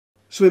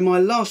So in my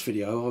last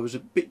video I was a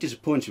bit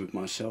disappointed with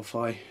myself.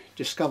 I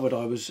discovered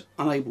I was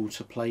unable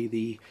to play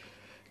the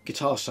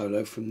guitar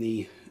solo from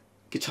the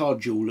guitar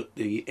duel at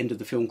the end of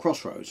the film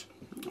Crossroads.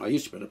 I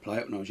used to be able to play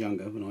it when I was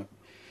younger, but I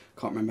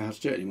can't remember how to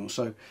do it anymore.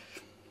 So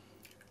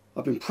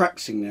I've been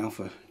practicing now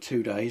for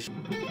 2 days.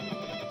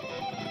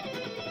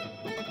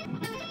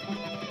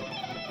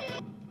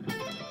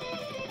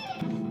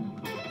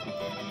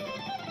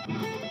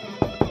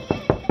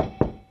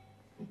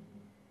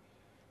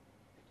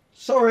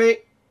 Sorry!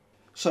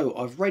 So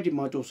I've raided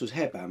my daughter's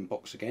hairband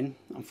box again.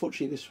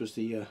 Unfortunately this was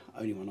the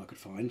only one I could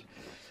find.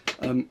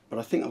 But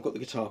I think I've got the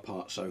guitar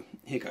part, so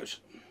here goes.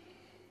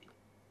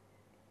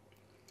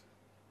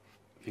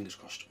 Fingers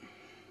crossed.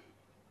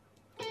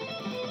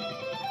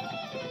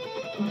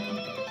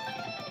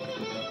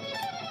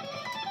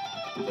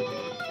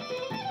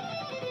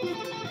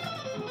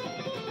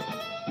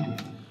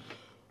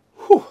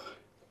 Whew.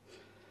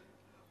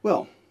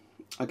 Well,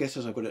 I guess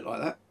as I got it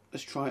like that,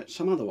 let's try it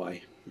some other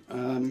way.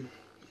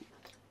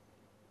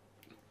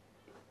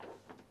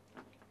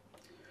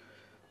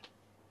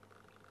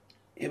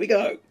 Here we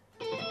go.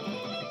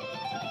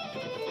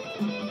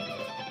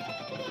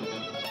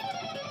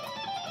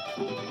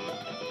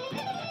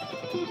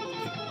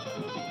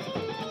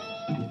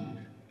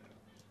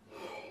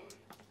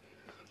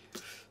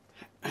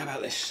 How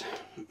about this?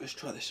 Let's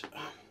try this.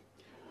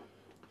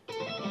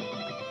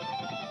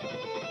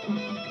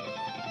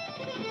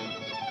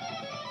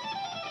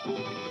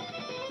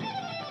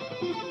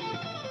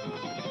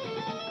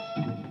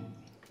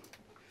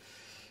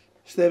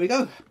 So there we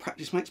go.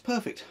 Practice makes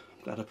perfect.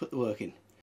 I'm glad I put the work in.